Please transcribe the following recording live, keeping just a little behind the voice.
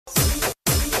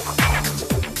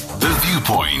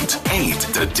Viewpoint, 8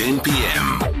 to 10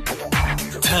 p.m.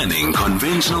 Turning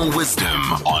conventional wisdom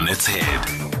on its head.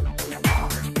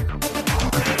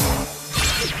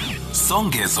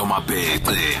 Songezo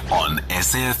Mabete on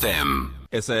SAFM.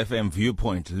 SAFM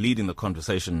Viewpoint, leading the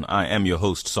conversation. I am your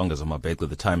host, Songezo Mabete.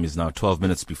 The time is now 12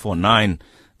 minutes before 9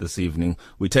 this evening.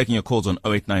 We're taking your calls on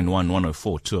 0891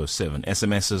 104 207.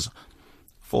 SMSs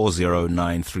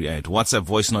 40938. WhatsApp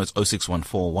voice notes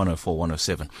 0614 104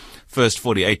 107. First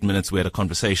 48 minutes we had a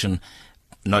conversation,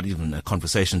 not even a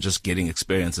conversation, just getting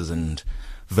experiences and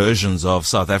versions of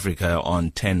South Africa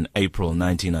on 10 April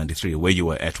 1993, where you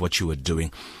were at, what you were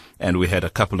doing. And we had a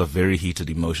couple of very heated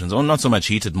emotions, or not so much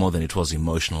heated, more than it was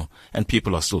emotional. And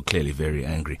people are still clearly very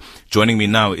angry. Joining me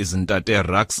now is Ntate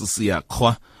Raks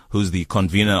Seakhoa, who's the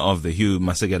convener of the Hugh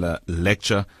Masekela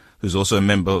Lecture, who's also a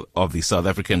member of the South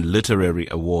African Literary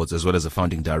Awards, as well as a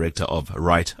founding director of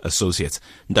Right Associates.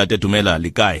 Ntate Dumela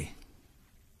Likai.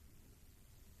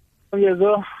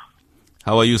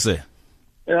 How are you, sir?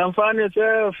 I'm fine,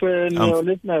 yourself, and your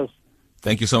listeners.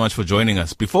 Thank you so much for joining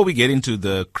us. Before we get into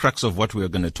the crux of what we're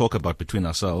going to talk about between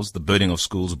ourselves, the burning of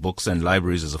schools, books, and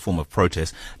libraries as a form of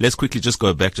protest, let's quickly just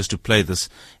go back just to play this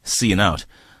scene out.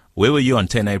 Where were you on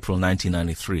 10 April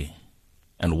 1993?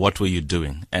 And what were you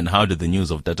doing? And how did the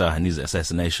news of Tata Hani's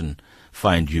assassination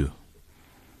find you?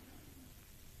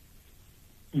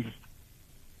 Mm-hmm.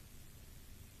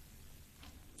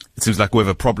 It seems like we have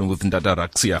a problem with Tata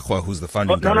Raks Seakhoa, who's the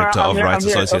founding director of Right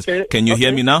Associates. Okay, can you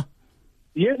hear me now?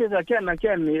 Yes, I can.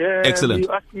 Excellent.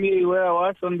 You asked me where I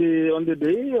was on the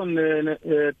day, on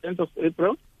the 10th of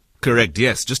April. Correct,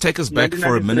 yes. Just take us back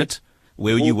for a minute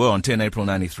where you were on 10 April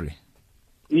 93.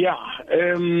 Yeah.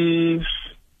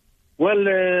 Well,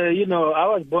 I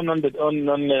was born on the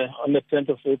 10th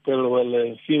of April,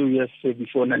 a few years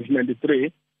before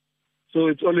 1993. So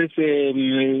it's always a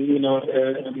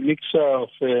mixture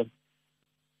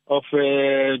of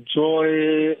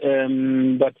joy,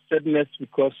 but sadness,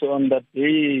 because on that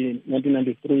day,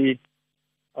 1993,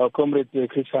 our comrade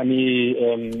Chris Hani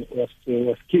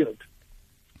was killed.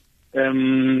 We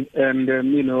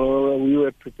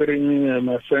were preparing,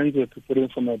 my friends were preparing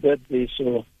for my birthday,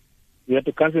 so we had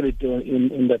to cancel it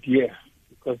in that year,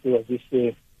 because there was this,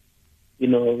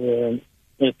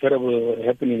 terrible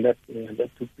happening that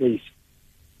took place.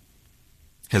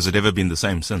 Has it ever been the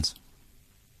same since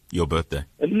your birthday?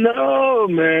 No,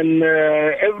 man.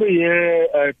 Every year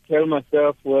I tell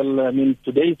myself,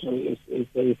 today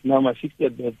is now my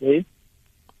 60th birthday.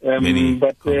 But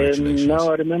now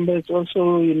I remember it's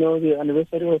also, the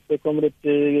anniversary of the comrade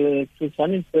Chris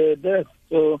Hani's death.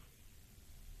 So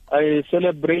I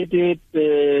celebrate it,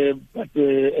 but at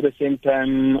the same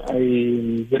time,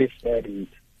 I'm very saddened.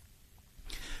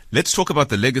 Let's talk about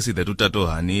the legacy that Utato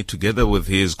Hani, together with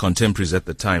his contemporaries at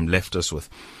the time, left us with.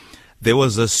 There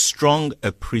was a strong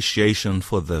appreciation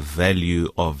for the value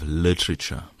of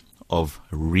literature, of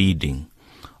reading,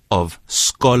 of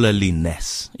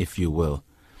scholarliness, if you will.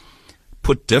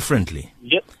 Put differently,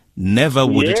 never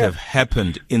would it have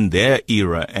happened in their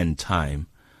era and time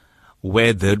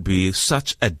where there'd be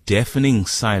such a deafening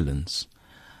silence,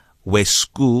 where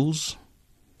schools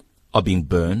are being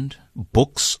burned,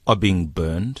 books are being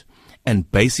burned, and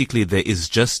basically there is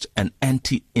just an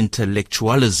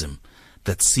anti-intellectualism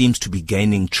that seems to be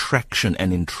gaining traction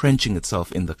and entrenching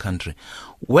itself in the country.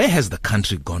 Where has the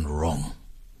country gone wrong?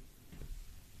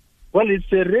 Well, it's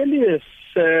really a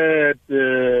sad,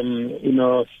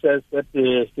 sad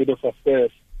state of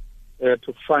affairs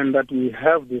to find that we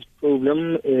have this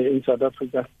problem in South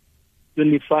Africa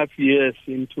 25 years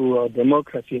into our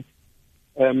democracy.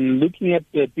 Looking at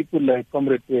people like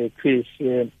Comrade Chris,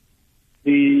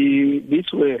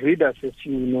 these were readers, as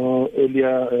you know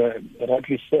earlier,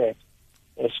 rightly said,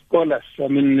 scholars.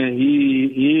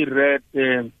 He read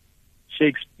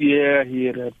Shakespeare, he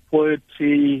read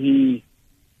poetry, he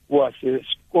was a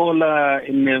scholar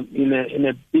in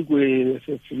a big way, as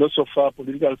a philosopher,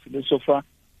 political philosopher,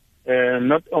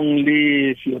 not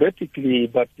only theoretically,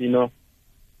 but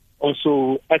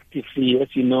also actively.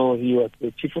 As you know, he was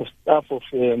the chief of staff of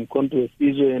Mkhonto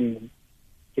Sizwe and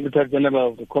Secretary General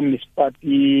of the Communist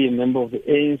Party, a member of the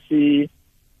ANC.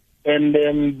 And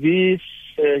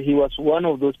he was one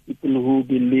of those people who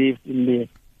believed in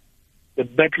the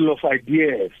battle of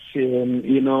ideas.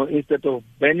 Instead of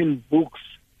banning books,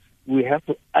 we have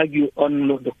to argue on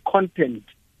the content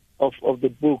of the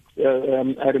book.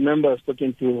 I remember I was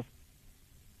talking to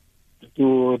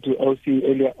OC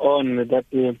earlier on that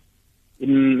in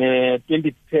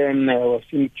 2010 I was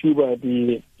in Cuba,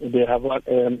 the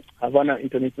Havana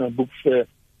International Book Fair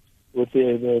with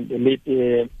the late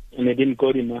Nadine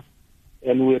Gorima.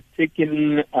 and we're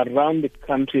taken around the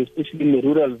country, especially in the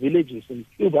rural villages in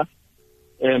Cuba,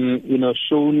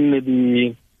 shown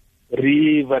the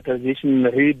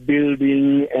revitalization,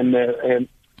 rebuilding,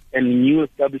 and new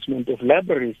establishment of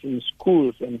libraries in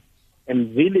schools and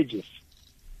villages.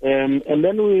 And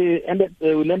then we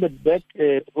landed back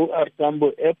at O.R.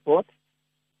 Tambo Airport,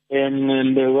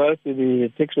 and whilst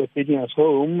the taxi was taking us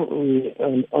home,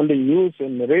 on the news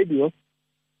and the radio,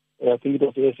 I think it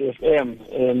was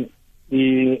SFM,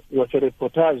 there was a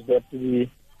reportage that the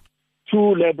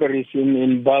two libraries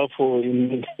in Balfour,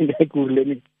 in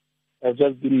Ekurhuleni, have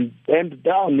just been burned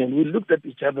down, and we looked at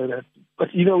each other. But,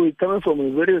 we're coming from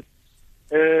a very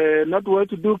not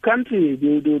well-to-do country.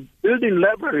 The building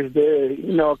libraries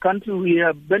in our country, we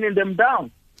are burning them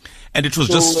down. And it was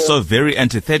just so very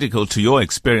antithetical to your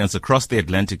experience across the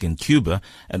Atlantic in Cuba,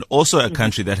 and also a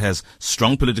country that has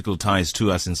strong political ties to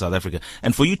us in South Africa.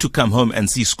 And for you to come home and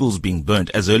see schools being burnt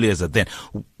as early as that then,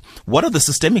 what are the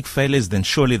systemic failures then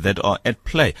surely that are at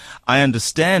play? I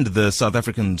understand the South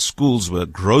African schools were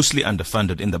grossly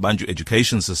underfunded in the Bantu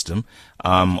education system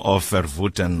of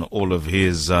Verwoerd and all of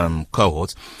his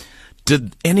cohorts.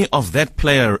 Did any of that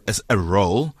play a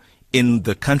role in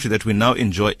the country that we now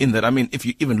enjoy in that? I mean, if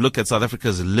you even look at South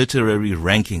Africa's literary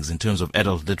rankings in terms of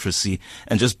adult literacy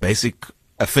and just basic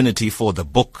affinity for the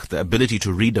book, the ability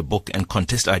to read a book and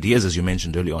contest ideas, as you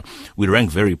mentioned earlier on, we rank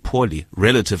very poorly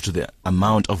relative to the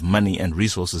amount of money and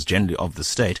resources generally of the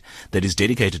state that is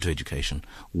dedicated to education.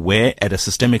 Where at a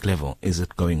systemic level is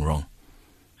it going wrong?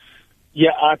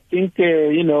 Yeah, I think,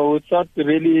 without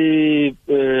really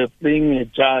playing a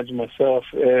judge myself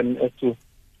as to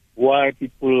why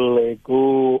people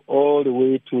go all the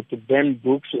way to ban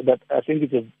books, that I think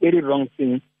it's a very wrong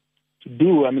thing to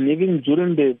do. I mean, even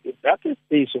during the darkest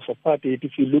days of apartheid,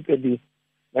 if you look at the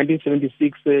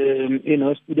 1976,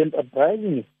 student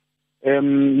uprising,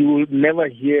 you will never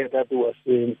hear that there was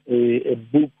a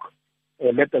book,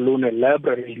 let alone a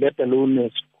library, let alone a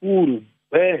school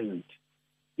banned.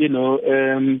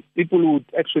 People would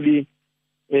actually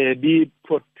be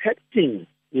protecting,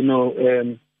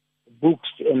 books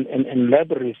and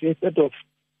libraries instead of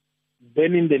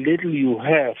banning the little you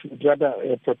have, rather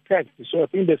protect. So I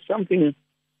think there's something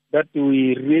that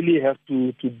we really have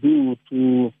to do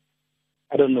to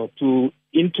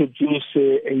introduce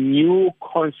a new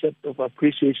concept of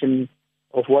appreciation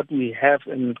of what we have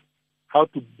and how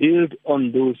to build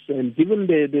on those. And given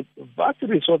the vast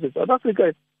resources, South Africa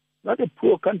is not a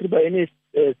poor country by any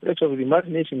stretch of the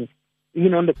imagination,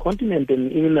 even on the continent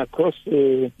and even across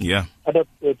other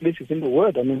places in the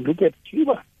world. I mean, look at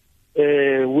Cuba,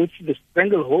 with the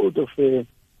stranglehold of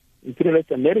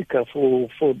imperialist America for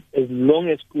as long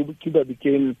as Cuba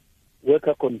became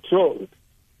worker-controlled.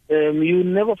 You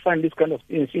never find this kind of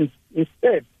things.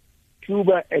 Instead,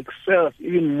 Cuba excels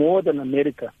even more than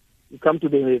America. You come to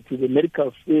the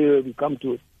medical field, you come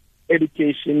to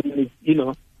education,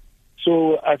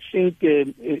 So I think,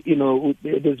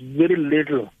 there's very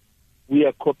little we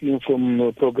are copying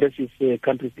from progressive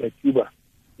countries like Cuba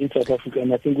in South Africa,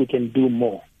 and I think we can do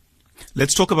more.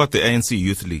 Let's talk about the ANC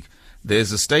Youth League.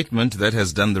 There's a statement that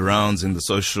has done the rounds in the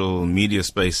social media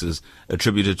spaces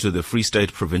attributed to the Free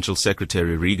State Provincial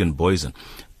Secretary Regan Boysen.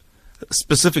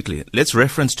 Specifically, let's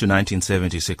reference to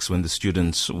 1976 when the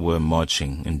students were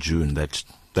marching in June,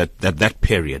 that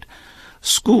period.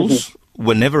 Schools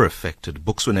were never affected.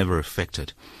 Books were never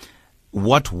affected.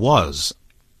 What was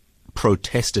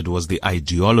protested was the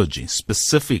ideology.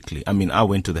 Specifically, I mean, I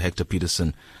went to the Hector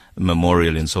Peterson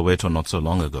Memorial in Soweto not so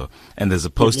long ago, and there's a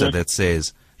poster that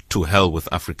says, "To hell with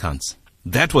Afrikaans."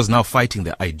 That was now fighting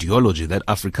the ideology that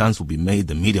Afrikaans will be made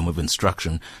the medium of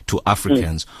instruction to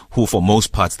Africans who, for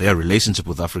most parts, their relationship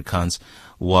with Afrikaans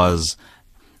was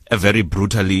a very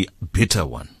brutally bitter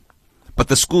one. But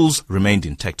the schools remained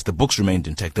intact. The books remained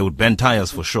intact. They would bend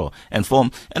tires for sure. And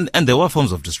there were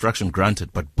forms of destruction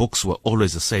granted, but books were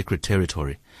always a sacred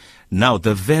territory. Now,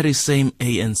 the very same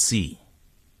ANC,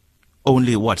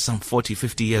 only some 40,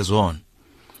 50 years on,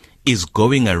 is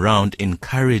going around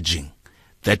encouraging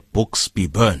that books be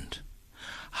burned.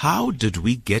 How did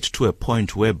we get to a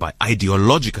point whereby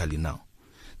ideologically now,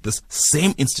 this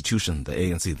same institution, the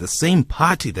ANC, the same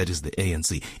party that is the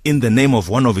ANC, in the name of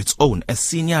one of its own, a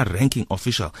senior ranking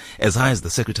official, as high as the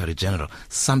Secretary General,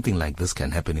 something like this can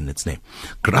happen in its name?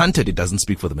 Granted, it doesn't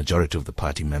speak for the majority of the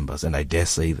party members, and I dare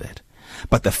say that.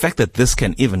 But the fact that this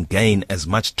can even gain as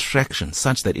much traction,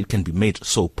 such that it can be made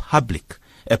so public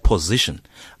a position,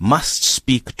 must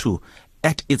speak to,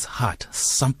 at its heart,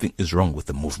 something is wrong with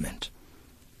the movement.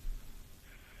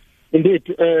 Indeed.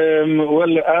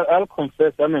 I'll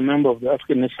confess I'm a member of the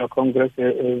African National Congress,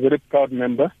 a very proud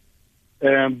member.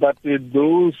 But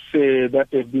those that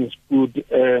have been spewed,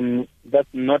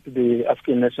 that's not the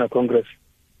African National Congress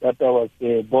that I was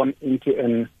born into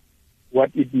and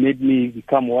what it made me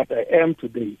become what I am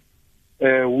today.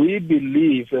 We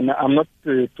believe, and I'm not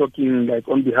talking like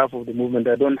on behalf of the movement,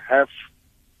 I don't have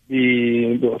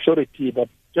the authority, but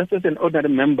just as an ordinary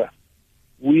member,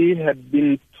 we had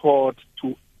been taught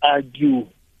to argue,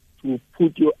 to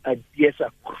put your ideas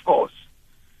across,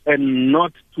 and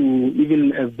not to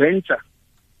even venture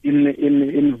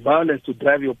in violence to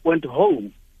drive your point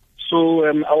home. So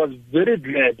I was very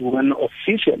glad when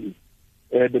officially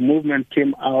the movement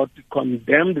came out,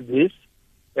 condemned this,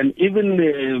 and even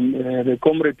the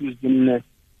comrade who's been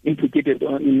implicated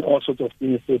in all sorts of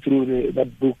things through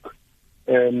that book,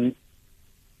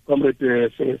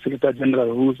 Comrade Secretary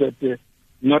General, who said,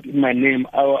 not in my name,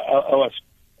 I was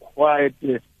quite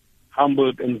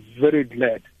humbled and very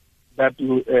glad that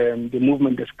the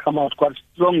movement has come out quite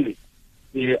strongly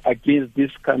against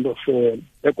this kind of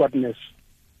backwardness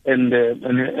and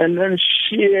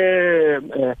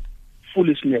sheer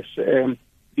foolishness.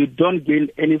 You don't gain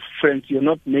any friends. You're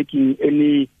not making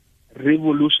any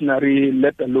revolutionary,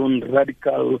 let alone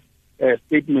radical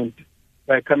statement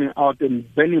by coming out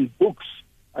and banning books.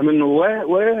 I mean,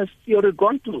 where has theory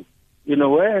gone to? You know,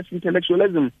 where has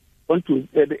intellectualism gone to?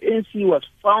 The ANC was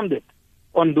founded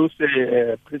on those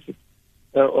principles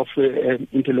of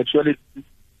intellectualism,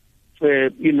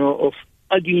 of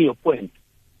arguing your point.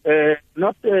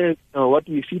 Not what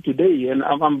we see today, and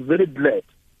I'm very glad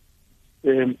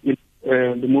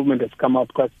the movement has come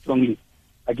out quite strongly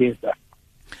against that.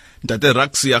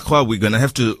 Raks Seakhoa, we're going to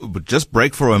have to just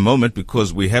break for a moment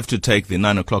because we have to take the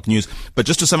 9 o'clock news. But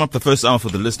just to sum up the first hour for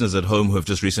the listeners at home who have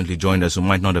just recently joined us, who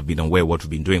might not have been aware of what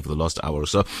we've been doing for the last hour or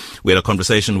so, we had a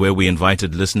conversation where we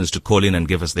invited listeners to call in and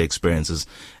give us their experiences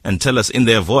and tell us in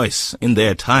their voice, in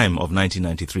their time of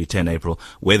 1993, 10 April,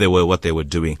 where they were, what they were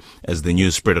doing as the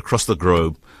news spread across the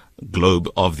globe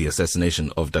of the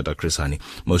assassination of Dada Chris Hani.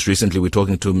 Most recently, we're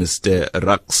talking to Mr.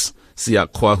 Raks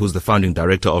Seakhoa, who's the founding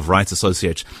director of Rights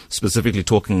Associate, specifically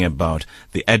talking about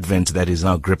the advent that is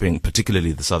now gripping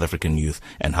particularly the South African youth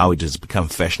and how it has become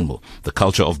fashionable, the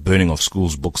culture of burning of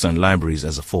schools, books and libraries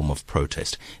as a form of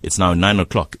protest. It's now 9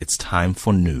 o'clock. It's time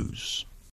for news.